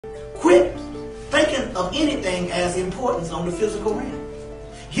Quit thinking of anything as importance on the physical realm.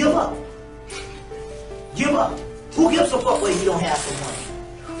 Give up. Give up. Who gives a fuck whether you don't have some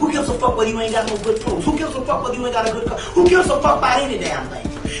money? Who gives a fuck whether you ain't got no good clothes? Who gives a fuck whether you ain't got a good car? Who gives a fuck about any damn thing?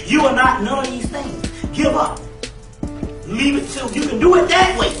 You are not none of these things. Give up. Leave it till you can do it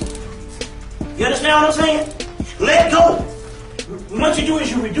that way. You understand what I'm saying? Let go. What you do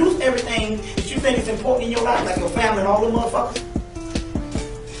is you reduce everything that you think is important in your life, like your family and all them motherfuckers,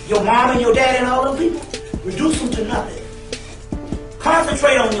 your mom and your dad and all them people. Reduce them to nothing.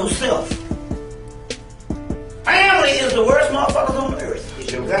 Concentrate on yourself. Family is the worst motherfuckers on the earth.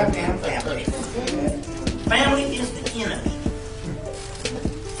 It's your goddamn family. Family is the enemy.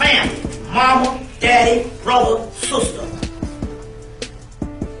 Family. Mama, daddy, brother, sister.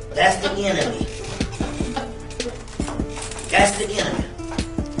 That's the enemy. That's the enemy.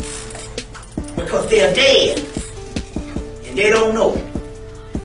 Because they're dead. And they don't know.